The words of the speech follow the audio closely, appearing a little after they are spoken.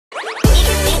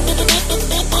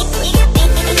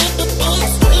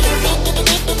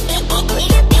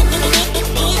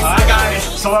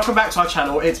welcome back to our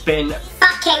channel. It's been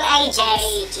fucking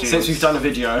ages since we've done a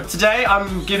video. Today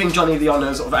I'm giving Johnny the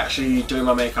honours of actually doing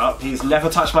my makeup. He's never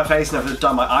touched my face, never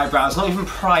done my eyebrows, not even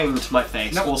primed my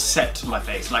face or set my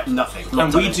face, like nothing.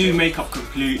 And we do makeup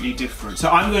completely different. So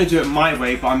I'm going to do it my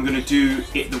way, but I'm going to do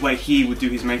it the way he would do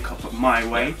his makeup, but my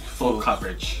way. Full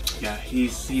coverage. Yeah,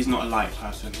 he's not a light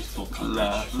person, he's full coverage.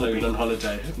 Nah, not even on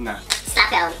holiday. Nah.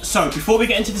 Slap it on. So before we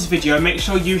get into this video, make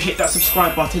sure you hit that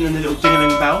subscribe button and the little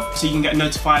ding-a-ling bell so you can get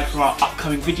notified for our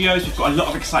upcoming videos. We've got a lot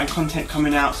of exciting content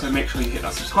coming out, so make sure you hit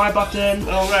that subscribe button.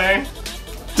 Okay.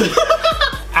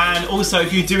 And also,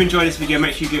 if you do enjoy this video,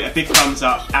 make sure you give it a big thumbs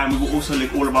up, and we will also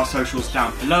link all of our socials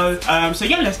down below. So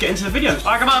yeah, let's get into the video.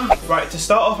 Alright, come on. Right, to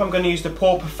start off, I'm going to use the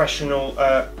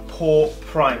POREFESSIONAL Pore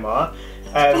Primer.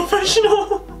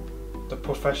 Professional. The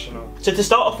Professional. So to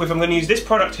start off with, I'm going to use this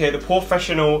product here, the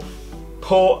POREFESSIONAL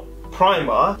Pore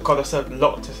Primer. God, that's a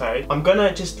lot to say. I'm going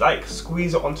to just like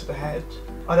squeeze it onto the head.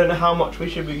 I don't know how much we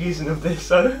should be using of this,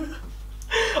 so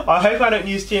I hope I don't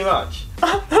use too much. I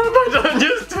hope I don't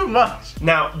use too much.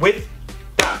 Now, with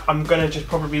that, I'm going to just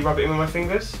probably rub it in with my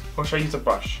fingers, or should I use a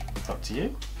brush? It's up to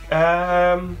you.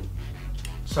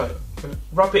 So, I'm going to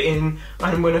rub it in, and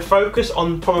I'm going to focus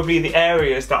on probably the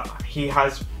areas that he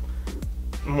has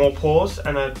more pores,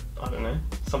 and I don't know,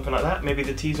 something like that, maybe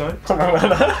the T-zone.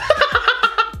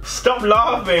 Stop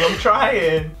laughing, I'm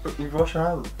trying. You wash your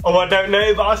hands. Oh, I don't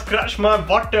know, but I scratched my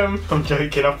bottom. I'm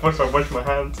joking, of course I wash my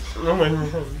hands.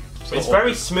 It's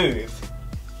very smooth.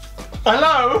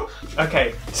 Hello?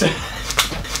 Okay, so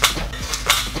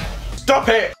stop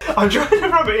it! I'm trying to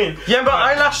rub it in. Yeah, but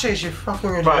eyelashes, you fucking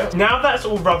idiot. Right, now that's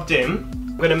all rubbed in,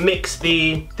 I'm going to mix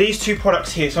these two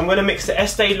products here. So I'm going to mix the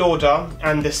ESTÄE Lauder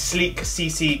and the Sleek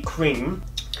CC Cream.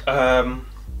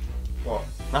 What?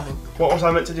 Nothing. What was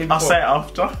I meant to do before? I'll say it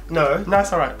after. No. No,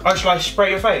 it's alright. Oh, shall I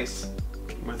spray your face?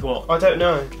 With what? I don't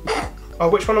know. Oh,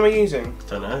 which one am I using?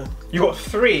 Don't know. You got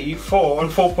 3, 4 and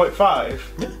 4.5?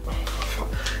 Yeah.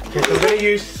 Okay, so I'm going to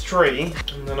use 3,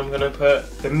 and then I'm going to put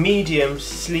the medium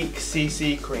Sleek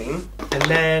CC Cream, and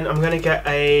then I'm going to get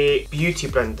a beauty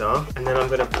blender, and then I'm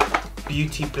going to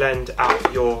beauty blend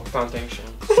out your foundation.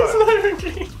 So,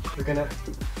 we're going to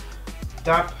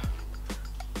dab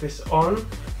this on.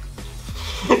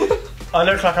 I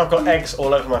look like I've got eggs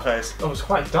all over my face. Oh, it's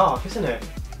quite dark, isn't it?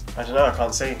 I don't know, I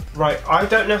can't see. Right, I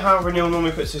don't know how Roneil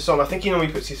normally puts this on. I think he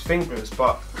normally puts his fingers,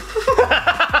 but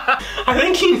I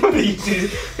think he normally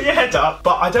uses your head up.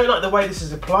 But I don't like the way this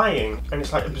is applying, and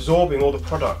it's like absorbing all the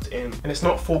product in, and it's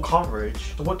not full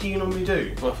coverage. So what do you normally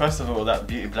do? Well, first of all, that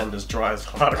beauty blender's dry as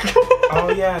fuck.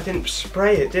 Oh yeah, I didn't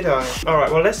spray it, did I?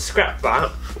 Alright, well let's scrap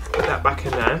that. Put that back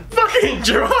in there. Fucking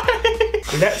dry!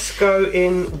 Let's go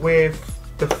in with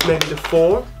maybe the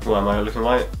 4. Well, am I looking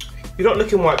white? You're not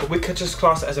looking white, but we could just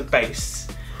class it as a base.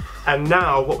 And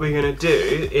now what we're going to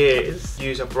do is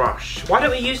use a brush. Why don't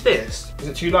we use this? Is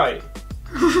it too light?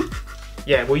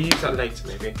 Yeah, we'll use that later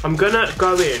maybe. I'm going to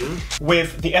go in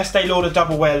with the ESTÄE Lauder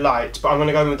Double Wear Light, but I'm going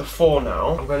to go in with the 4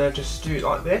 now. I'm going to just do it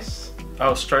like this.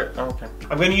 Oh, straight. Oh, okay.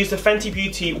 I'm going to use the Fenty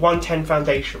Beauty 110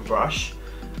 foundation brush,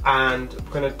 and I'm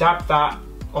going to dab that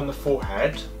on the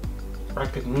forehead. I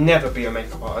could never be a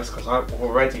makeup artist because I'm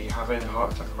already having a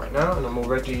heart attack right now, and I'm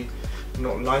already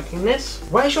not liking this.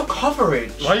 Where's your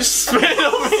coverage? Why are you spitting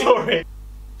on me? Sorry.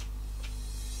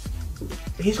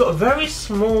 He's got a very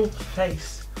small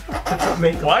face to put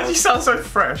makeup Why on. does he sound so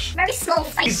fresh? very small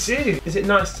face. You do. Is it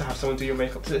nice to have someone do your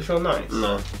makeup? Does it feel nice?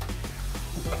 No.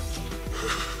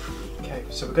 Okay,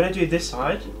 so we're going to do this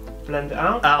side. Blend it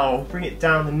out. Ow. Bring it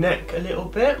down the neck a little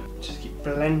bit. Just keep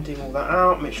blending all that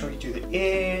out. Make sure you do the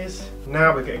ears.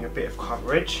 Now we're getting a bit of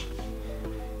coverage.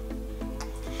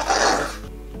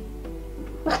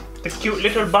 The cute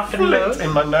little button nose.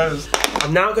 In my nose.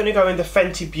 I'm now going to go in the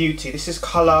Fenty Beauty. This is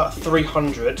colour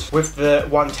 300 with the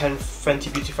 110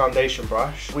 Fenty Beauty foundation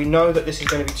brush. We know that this is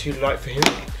going to be too light for him,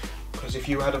 because if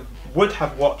you would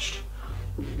have watched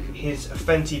his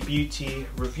Fenty Beauty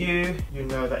review, you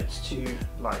know that it's too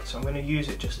light. So I'm going to use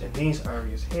it just in these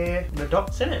areas here, and the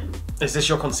dots in it. Is this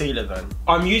your concealer then?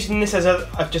 I'm using this as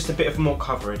just a bit of more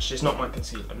coverage. It's not my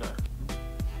concealer, no.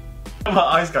 My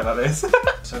eyes go like this.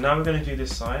 So now we're going to do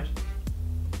this side.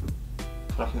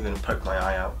 I think I'm going to poke my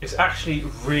eye out. It's actually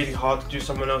really hard to do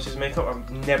someone else's makeup. I've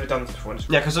never done this before.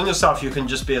 Yeah, because on yourself you can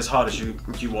just be as hard as you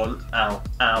want. Ow,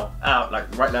 ow, ow.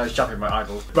 Like right now he's jumping my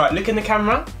eyeball. Right, look in the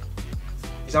camera.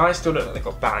 His eyes still look like they've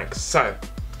got bags. So,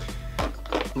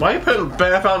 why are you putting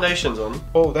bare foundations on?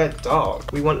 oh, they're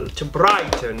dark. We want to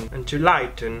brighten and to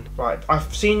lighten. Right,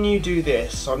 I've seen you do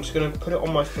this, so I'm just going to put it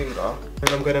on my finger, and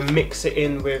I'm going to mix it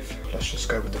in with, let's just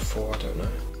go with the 4, I don't know.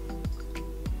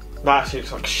 That actually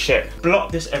looks like shit.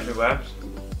 Blot this everywhere.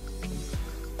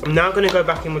 I'm now going to go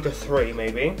back in with the 3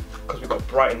 maybe, because we've got to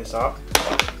brighten this up.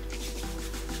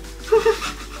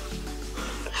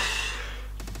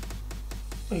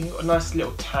 Oh, you got a nice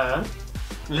little tan.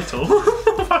 Little?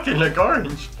 Fucking look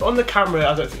orange. But on the camera,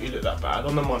 I don't think you look that bad.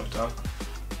 On the monitor.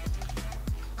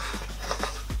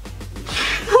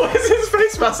 What is this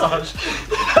face massage?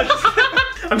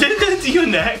 I'm just going to do your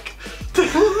neck.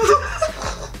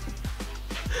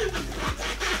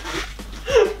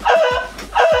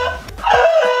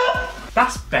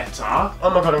 That's better. Oh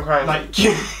my god, I'm crying. Like,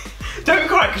 don't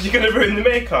cry because you're going to ruin the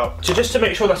makeup. So just to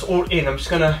make sure that's all in, I'm just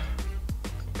going to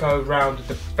go around with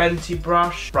the FENTY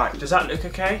brush. Right, does that look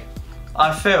okay?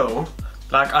 I feel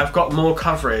like I've got more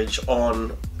coverage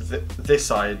on this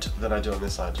side than I do on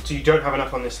this side. So you don't have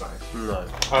enough on this side? No.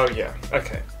 Oh yeah,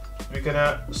 okay. We're going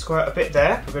to squirt a bit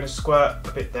there. We're going to squirt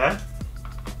a bit there.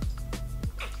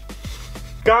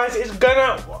 Guys, it's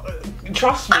gonna,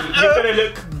 trust me, you're gonna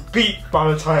look beat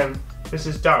by the time this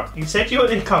is done. You said you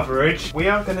wanted coverage. We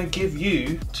are gonna give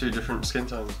you 2 different skin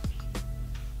tones.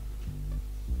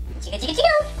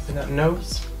 in that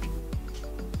nose.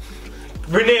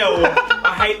 Roneil,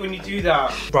 I hate when you do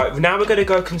that. Right, now we're gonna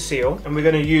go conceal, and we're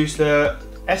gonna use the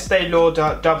ESTÄE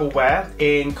Lauder Double Wear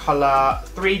in colour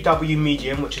 3W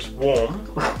medium, which is warm.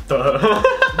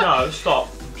 No, stop.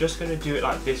 I'm just gonna do it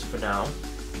like this for now.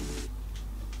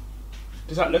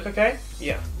 Does that look okay?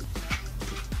 Yeah.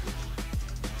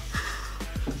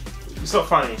 It's not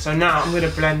funny. So now I'm going to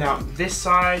blend out this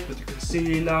side with the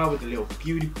concealer, with the little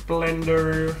beauty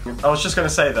blender. I was just going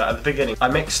to say that at the beginning, I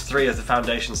mixed 3 of the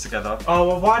foundations together. Oh,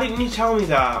 well, why didn't you tell me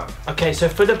that? Okay, so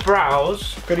for the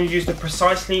brows, I'm going to use the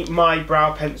Precisely My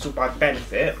Brow Pencil by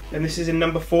Benefit. And this is in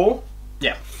number 4.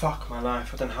 Yeah. Fuck my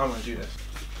life. I don't know how I'm going to do this.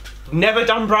 Never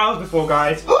done brows before,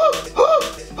 guys.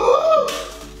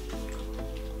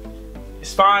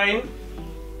 It's fine.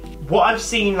 What I've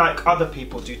seen like other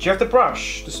people do. Do you have the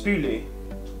brush? The spoolie?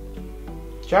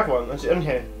 Do you have one? Is it in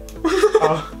here?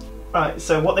 Oh. Right,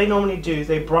 so what they normally do is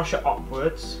they brush it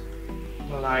upwards.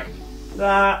 Like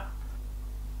that.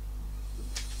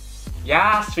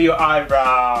 Yes, for your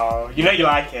eyebrow. You know you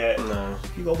like it. No.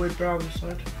 You got a weird brow on this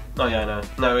side. Oh yeah, I know.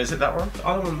 No, is it that one? The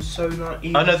other one was so not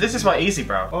easy. Oh no, this is my easy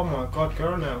brow. Oh my god,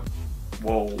 girl now.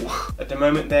 Whoa. At the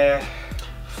moment they're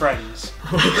friends.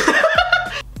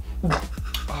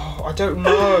 Oh, I don't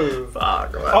know.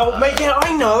 Fuck. Oh, mate, yeah,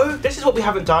 I know. This is what we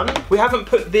haven't done. We haven't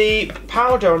put the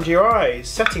powder onto your eyes,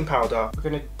 setting powder. We're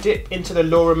gonna dip into the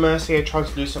MERCIER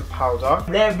translucent powder.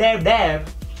 There.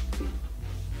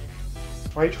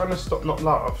 Why are you trying to stop not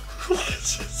laugh?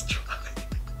 It's just dry.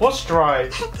 What's dry?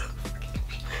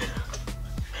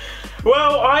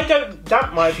 Well, I don't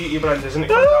damp my beauty blenders and it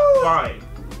comes out fine.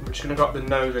 I'm just gonna go up the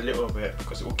nose a little bit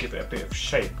because it will give it a bit of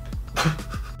shape.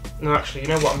 No, actually, you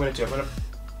know what I'm gonna do? I'm gonna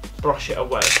brush it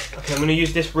away. Okay, I'm gonna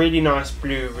use this really nice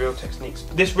blue Real Techniques.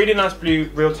 This really nice blue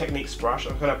Real Techniques brush.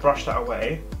 I'm gonna brush that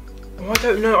away. Oh, I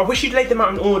don't know. I wish you'd laid them out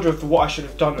in order of what I should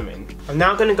have done them in. I'm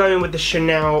now gonna go in with the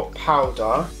Chanel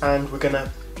powder and we're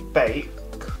gonna bake.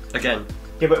 Again.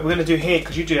 Yeah, but we're gonna do here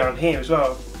because you do down here as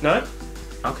well. No?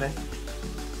 Okay.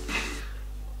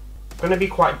 I'm gonna be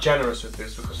quite generous with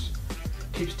this because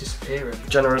it keeps disappearing.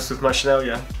 Generous with my Chanel,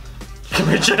 yeah.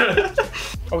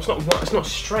 Oh, it's not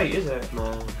straight, is it?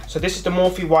 No. So this is the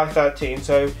Morphe Y13.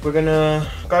 So we're gonna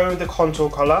go with the contour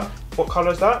color. What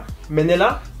color is that?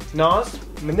 Manila? NARS?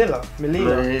 Manila?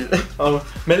 Melina? Oh,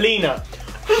 Melina.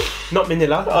 Not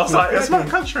Manila. I was like, it's my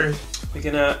country. We're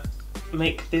gonna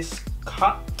make this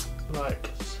cut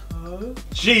like so.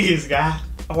 Jeez, guy.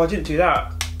 Oh, I didn't do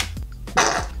that.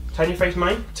 Turn your face,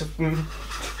 mate.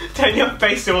 Turn your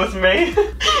face towards me.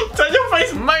 Turn your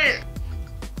face, mate.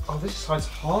 Oh, this side's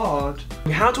hard.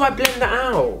 How do I blend that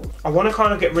out? I want to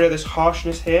kind of get rid of this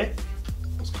harshness here.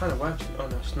 It's kind of working. Oh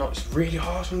no, it's not. It's really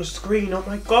harsh on the screen. Oh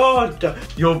my god.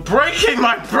 You're breaking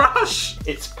my brush.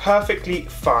 It's perfectly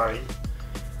fine.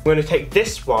 I'm going to take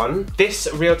this one, this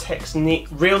Real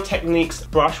Techniques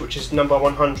brush, which is number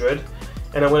 100,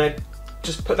 and I'm going to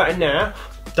just put that in there.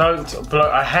 Don't blow.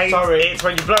 I hate it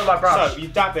when you blow my brush. So you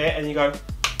dab it and you go.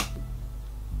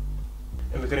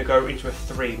 And we're going to go into a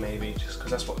 3 maybe, just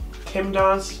because that's what Kim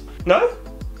does. No?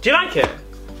 Do you like it?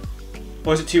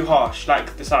 Or is it too harsh,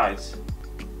 like the sides?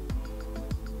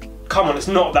 Come on, it's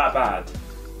not that bad.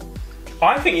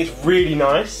 I think it's really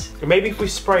nice. Maybe if we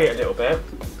spray it a little bit.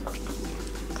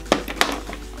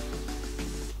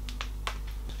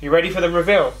 You ready for the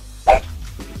reveal?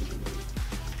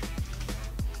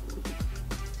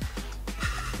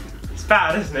 It's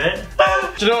bad, isn't it?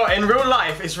 Do you know what? In real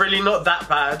life, it's really not that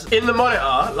bad. In the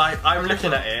monitor, like, I'm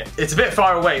looking at it, it's a bit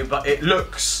far away, but it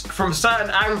looks, from certain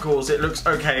angles, it looks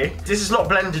okay. This is not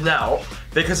blending out.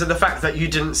 because of the fact that you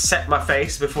didn't set my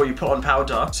face before you put on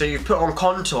powder. So you put on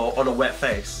contour on a wet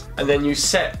face, and then you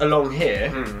set along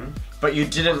here, but you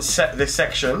didn't set this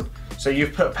section. So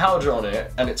you've put powder on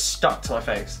it, and it's stuck to my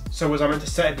face. So was I meant to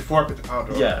set it before I put the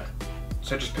powder on? Yeah.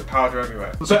 So just put powder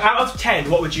everywhere. So out of 10,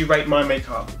 what would you rate my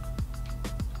makeup?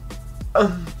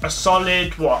 A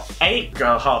solid, what, 8?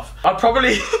 Go half.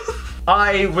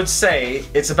 I would say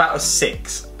it's about a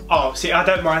 6. Oh, see, I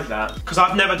don't mind that, because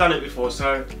I've never done it before,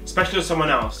 so, especially with someone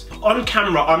else. On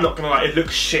camera, I'm not gonna lie, it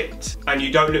looks shit. And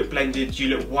you don't look blended, you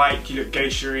look white, you look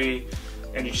geisha-y,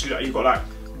 and you just look like you've got like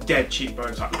dead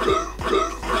cheekbones. Like.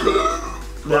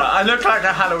 Yeah, I look like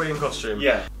a Halloween costume.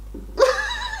 Yeah.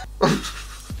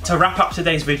 To wrap up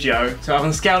today's video, so on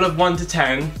a scale of 1 to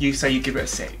 10, you say you give it a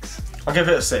 6. I'll give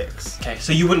it a 6. Okay,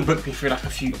 so you wouldn't book me through like a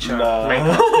future No.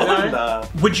 makeup? No? No.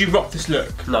 Would you rock this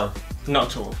look? No.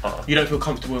 Not at all. You don't feel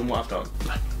comfortable in what I've done?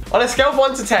 On a scale of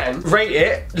 1 to 10, rate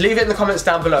it, leave it in the comments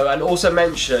down below, and also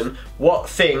mention what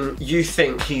thing you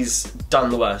think he's done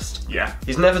the worst. Yeah.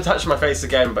 He's never touched my face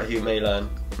again, but he may learn.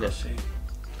 Yeah.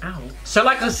 Ow. So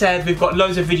like I said, we've got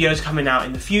loads of videos coming out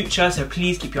in the future, so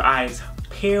please keep your eyes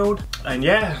peeled. And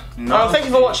yeah. Oh, thank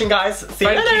you for watching, guys. See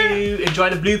you later. Thank you. Enjoy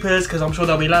the bloopers, because I'm sure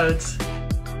there'll be loads.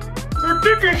 We're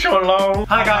taking so long.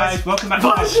 Hi guys, welcome back.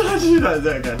 Why should I do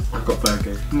that again? I've got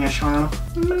burger. Yeah, sure.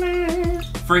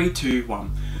 3, 2,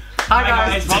 1. Hi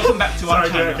guys, welcome back to our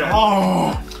channel. Okay.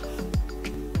 Oh.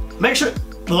 Make sure.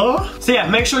 So yeah,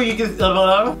 make sure you get.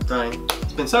 Dang,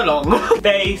 it's been so long.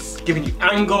 Face, giving you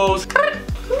angles.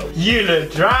 You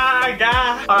look dry,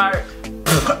 guy. Alright.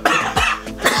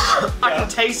 I can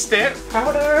taste it.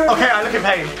 Powder. Okay, I look in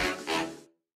pain.